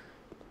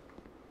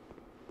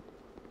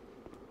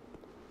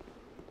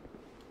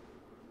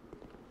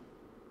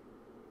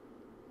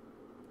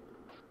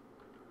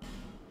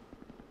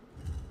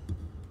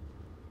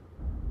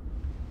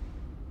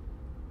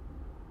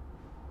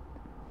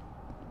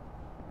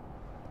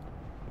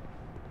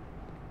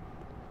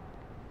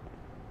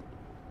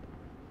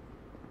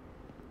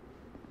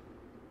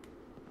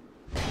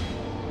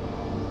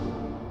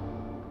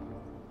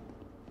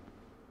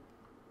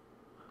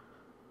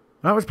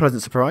 That was a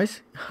pleasant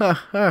surprise.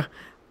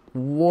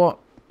 What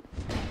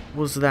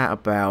was that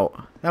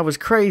about? That was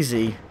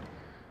crazy.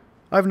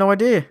 I have no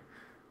idea.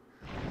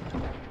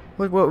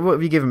 What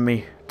have you given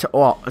me?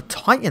 Oh, a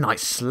titanite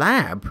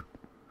slab?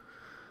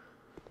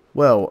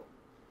 Well,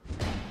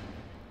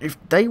 if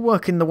they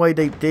work in the way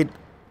they did...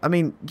 I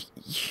mean,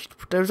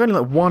 there was only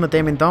like one of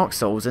them in Dark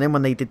Souls, and then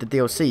when they did the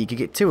DLC, you could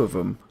get 2 of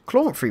them.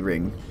 Claw-free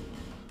ring.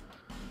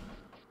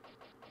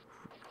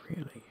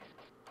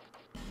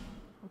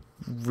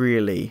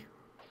 Really?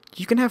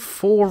 You can have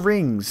 4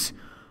 rings.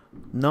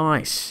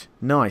 Nice.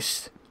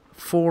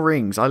 4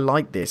 rings. I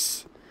like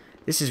this.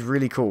 This is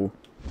really cool.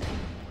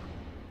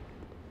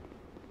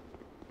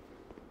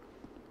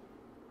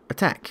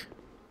 Attack.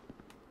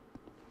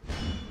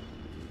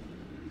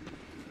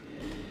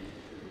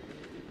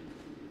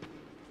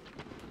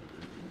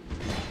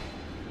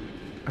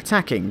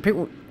 Attacking.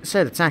 People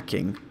said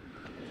attacking.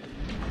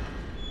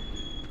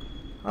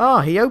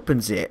 Ah, he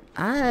opens it.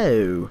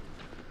 Oh.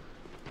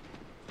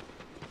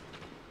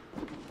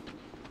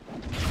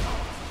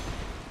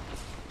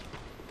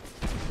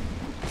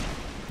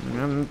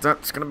 And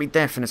that's going to be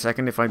death in a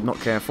second if I'm not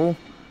careful.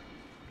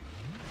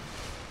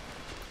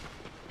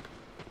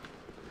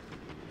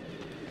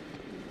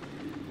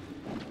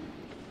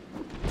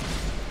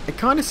 It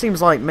kind of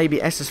seems like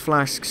maybe SS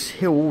Flask's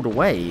heal all the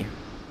way.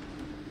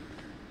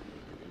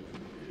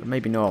 But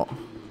maybe not.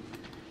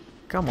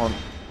 Come on.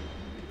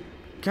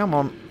 Come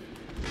on.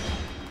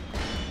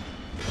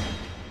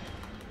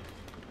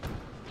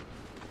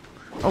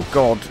 Oh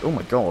god. Oh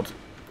my god.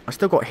 I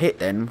still got hit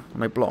then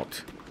when I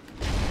blocked.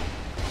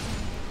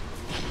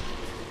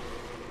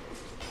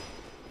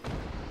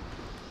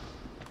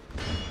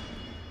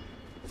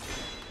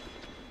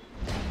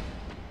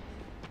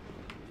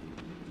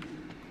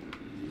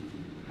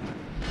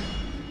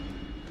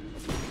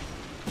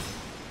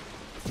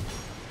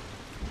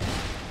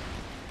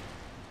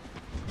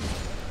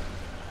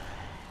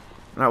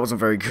 That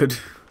wasn't very good.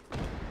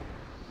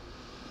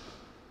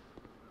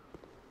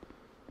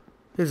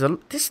 There's a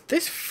this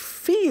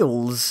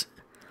feels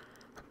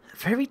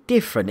very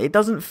different. It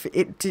doesn't.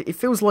 It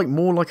feels like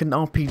more like an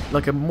RPG,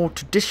 like a more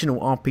traditional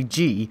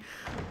RPG,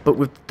 but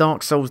with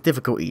Dark Souls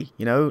difficulty.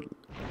 You know,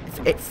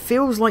 it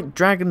feels like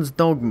Dragon's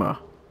Dogma,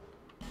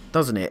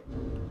 doesn't it?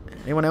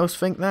 Anyone else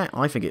think that?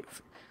 I think it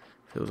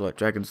feels like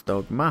Dragon's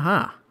Dogma.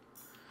 Ha!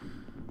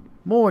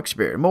 More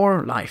experience,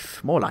 more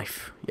life, more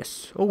life.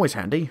 Yes, always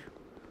handy.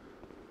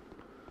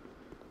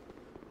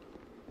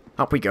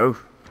 Up we go.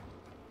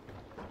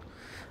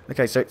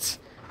 Okay, so this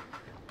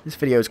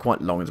video is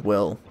quite long as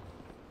well.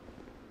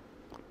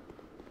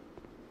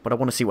 But I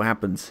want to see what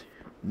happens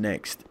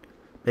next.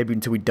 Maybe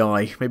until we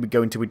die. Maybe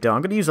go until we die.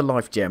 I'm going to use a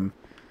life gem.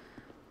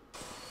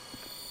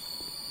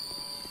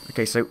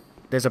 Okay, so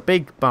there's a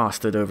big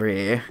bastard over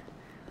here.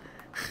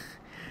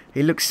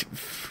 He looks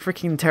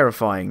freaking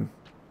terrifying.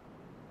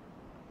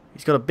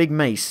 He's got a big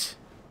mace.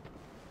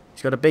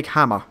 He's got a big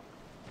hammer.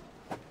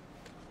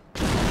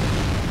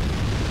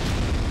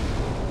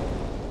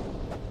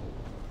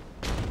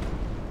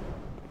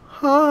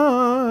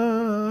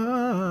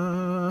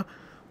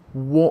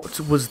 What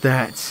was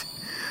that?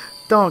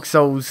 Dark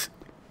Souls.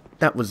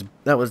 That was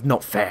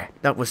not fair.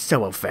 That was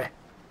so unfair.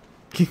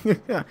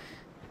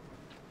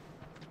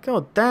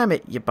 God damn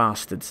it, you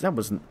bastards. That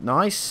wasn't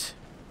nice.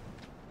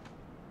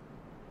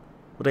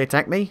 Will they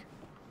attack me?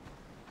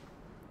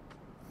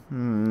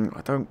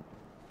 I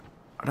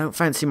don't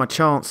fancy my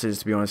chances,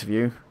 to be honest with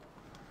you.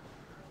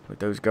 With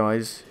those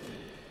guys.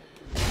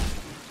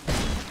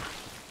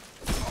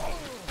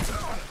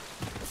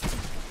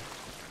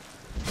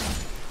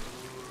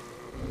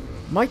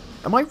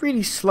 Am I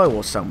really slow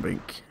or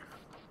something?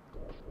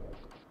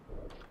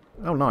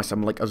 Oh nice,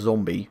 I'm like a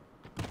zombie.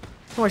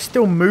 Oh, I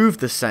still move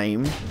the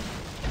same.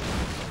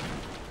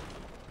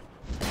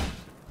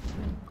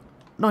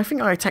 No, I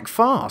think I attack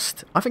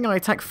fast. I think I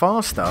attack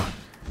faster.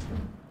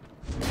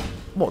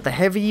 What, the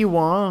heavier you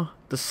are,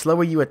 the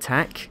slower you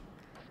attack?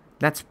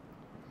 That's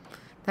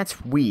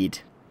weird.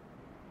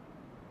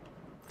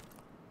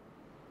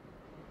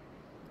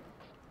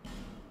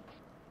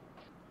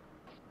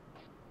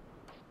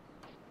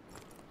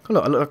 Oh,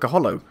 look, I look like a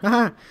hollow.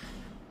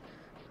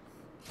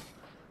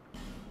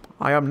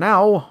 I am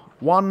now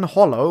one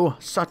hollow,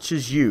 such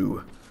as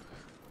you.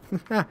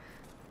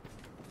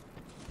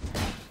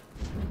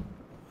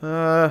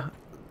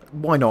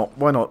 Why not?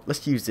 Why not?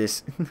 Let's use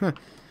this. Well,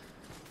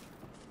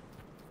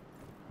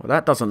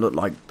 that doesn't look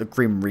like the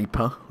Grim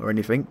Reaper or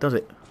anything, does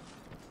it?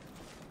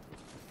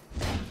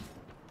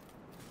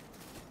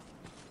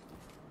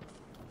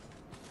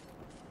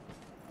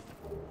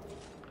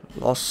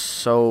 Lost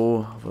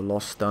soul of a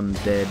lost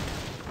undead.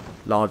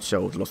 Large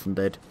souls, lost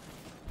undead.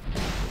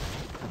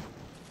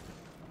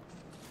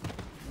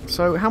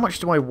 So, how much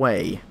do I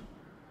weigh?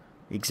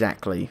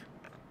 Exactly.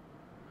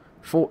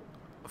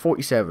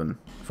 47.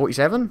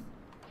 47?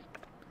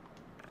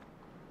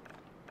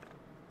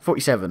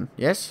 47,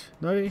 yes?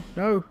 No?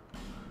 No?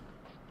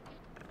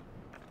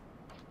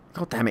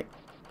 God damn it.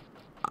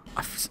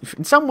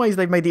 In some ways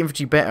they've made the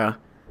infantry better.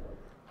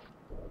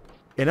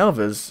 In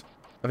others,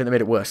 I think they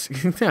made it worse.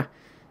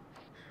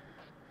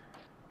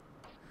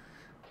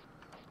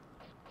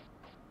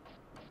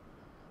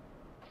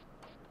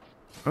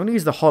 I'm going to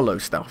use the hollow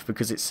stuff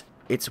because it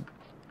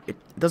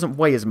doesn't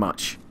weigh as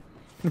much.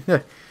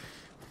 And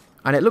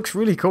it looks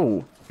really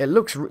cool. It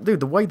looks...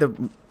 Dude, the way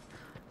the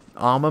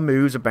armor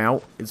moves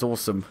about is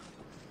awesome.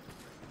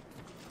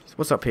 So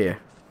what's up here?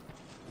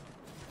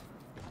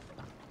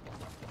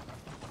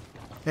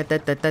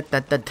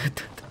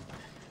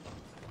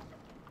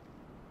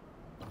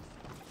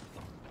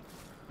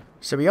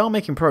 So we are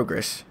making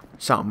progress.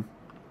 Some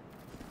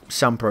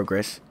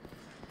progress.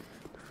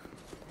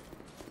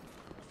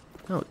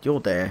 Oh, you're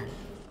there.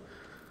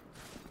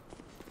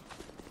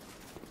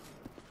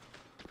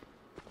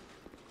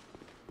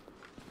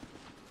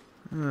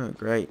 Oh,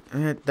 great.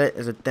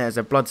 There's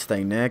a blood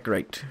stain there.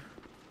 Great.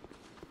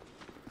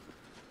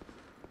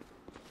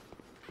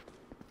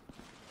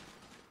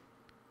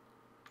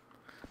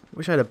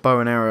 Wish I had a bow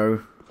and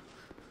arrow.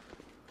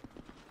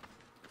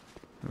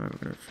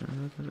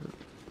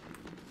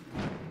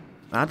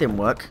 That didn't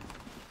work.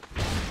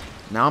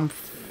 Now I'm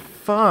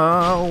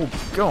oh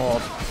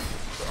god.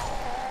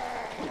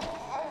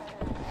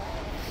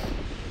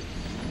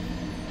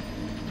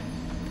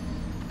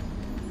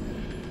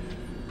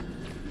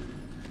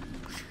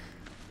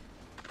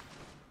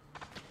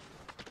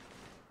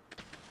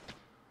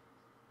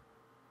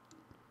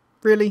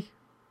 Really?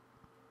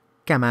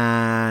 Come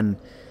on.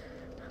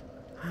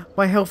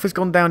 My health has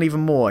gone down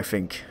even more, I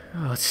think.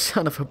 Oh,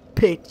 son of a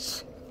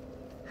bitch.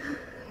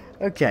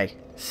 Okay,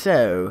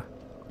 so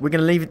we're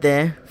going to leave it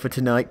there for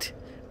tonight,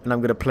 and I'm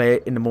going to play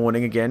it in the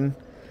morning again.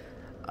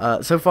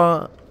 So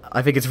far,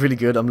 I think it's really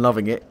good. I'm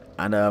loving it,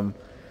 and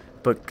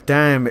but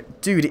damn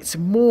it, dude, it's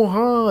more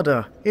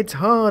harder. It's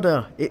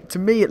harder. To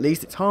me, at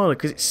least, it's harder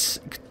because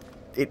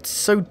it's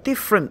so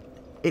different.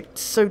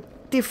 It's so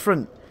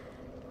different.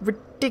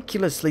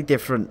 Ridiculously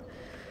different.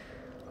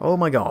 Oh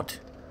my god.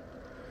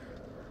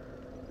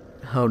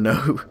 Oh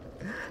no.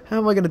 How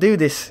am I going to do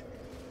this?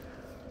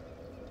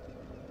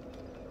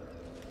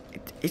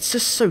 It's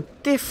just so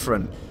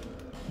different.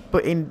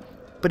 But it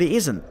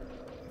isn't.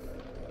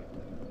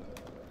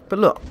 But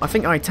look, I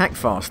think I attack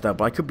faster,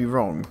 but I could be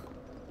wrong.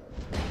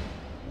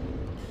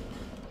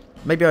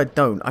 Maybe I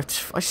don't. I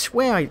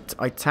swear I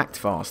attacked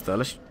faster.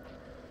 Let's...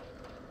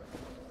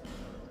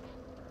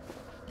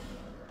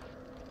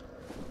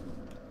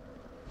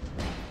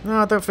 No,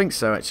 I don't think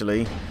so,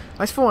 actually.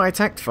 I thought I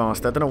attacked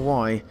faster. I don't know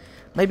why.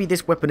 Maybe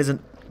this weapon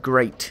isn't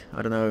great.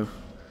 I don't know.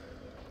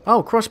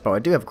 Oh, crossbow. I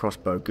do have a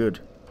crossbow. Good.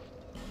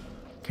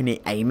 Can you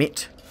aim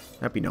it?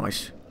 That'd be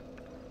nice.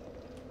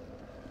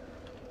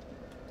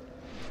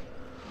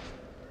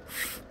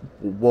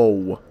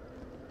 Whoa.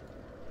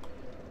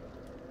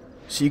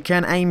 So you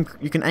can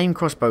aim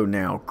crossbow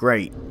now.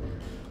 Great.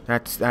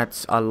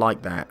 That's I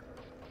like that.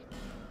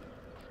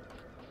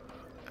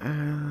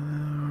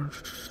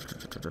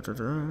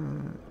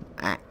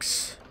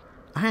 Axe.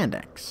 A hand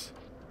axe.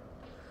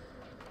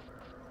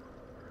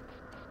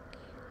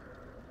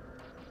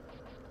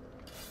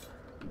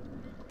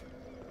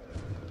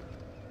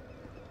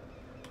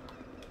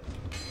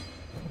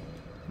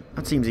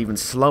 That seems even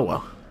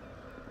slower.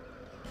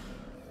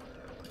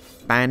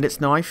 Bandit's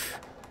knife.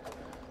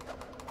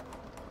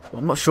 Well,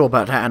 I'm not sure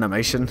about that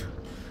animation,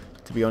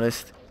 to be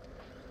honest.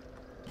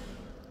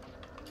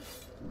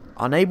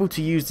 Unable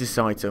to use this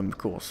item, of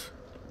course.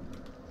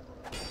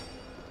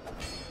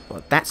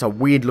 Well, that's a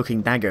weird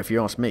looking dagger if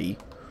you ask me.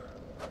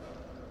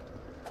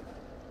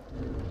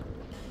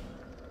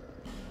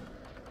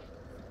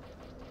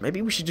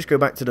 Maybe we should just go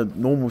back to the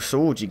normal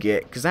sword you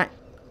get, because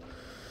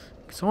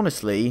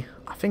honestly,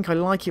 I think I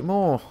like it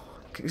more.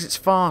 Because it's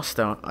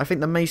faster. I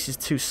think the mace is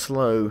too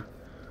slow.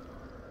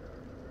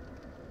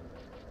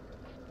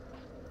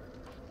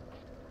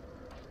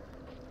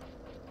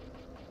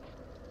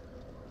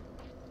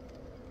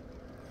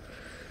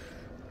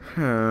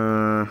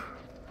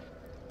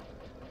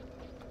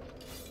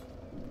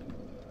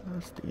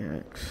 That's the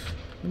axe.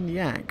 And the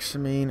axe, I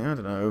mean, I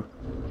don't know.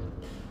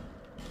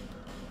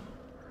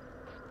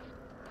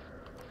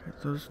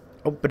 It does.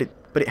 Oh, but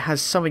it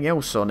has something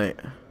else on it.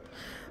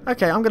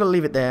 Okay, I'm gonna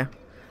leave it there.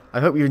 I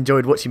hope you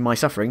enjoyed watching my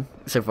suffering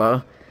so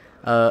far.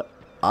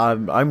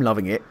 I'm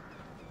loving it.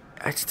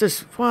 It's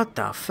just what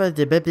the fuck.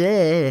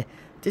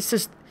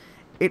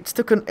 It's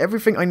taken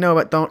everything I know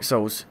about Dark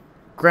Souls,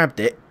 grabbed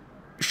it,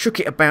 shook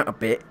it about a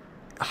bit,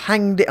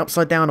 hanged it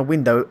upside down a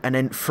window, and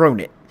then thrown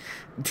it.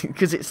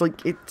 Because it's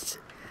like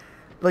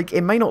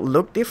it may not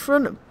look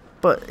different,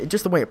 but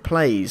just the way it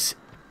plays.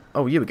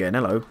 Oh, you again?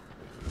 Hello.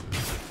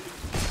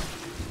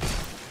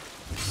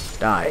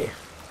 Die.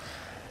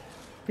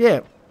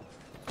 Yeah,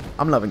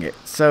 I'm loving it.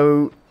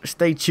 So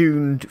stay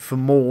tuned for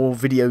more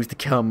videos to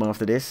come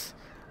after this.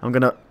 I'm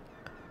gonna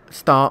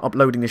start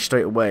uploading this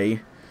straight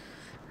away,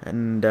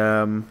 and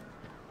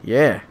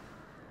yeah,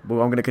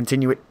 well, I'm gonna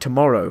continue it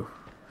tomorrow,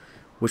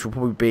 which will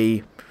probably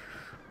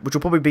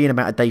be in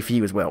about a day for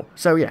you as well.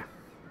 So yeah,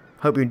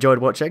 hope you enjoyed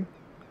watching,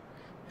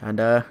 and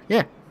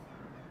yeah,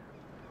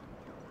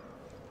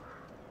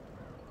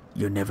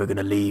 you're never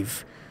gonna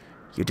leave.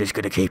 You're just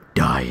gonna keep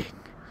dying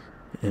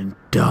and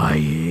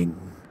dying.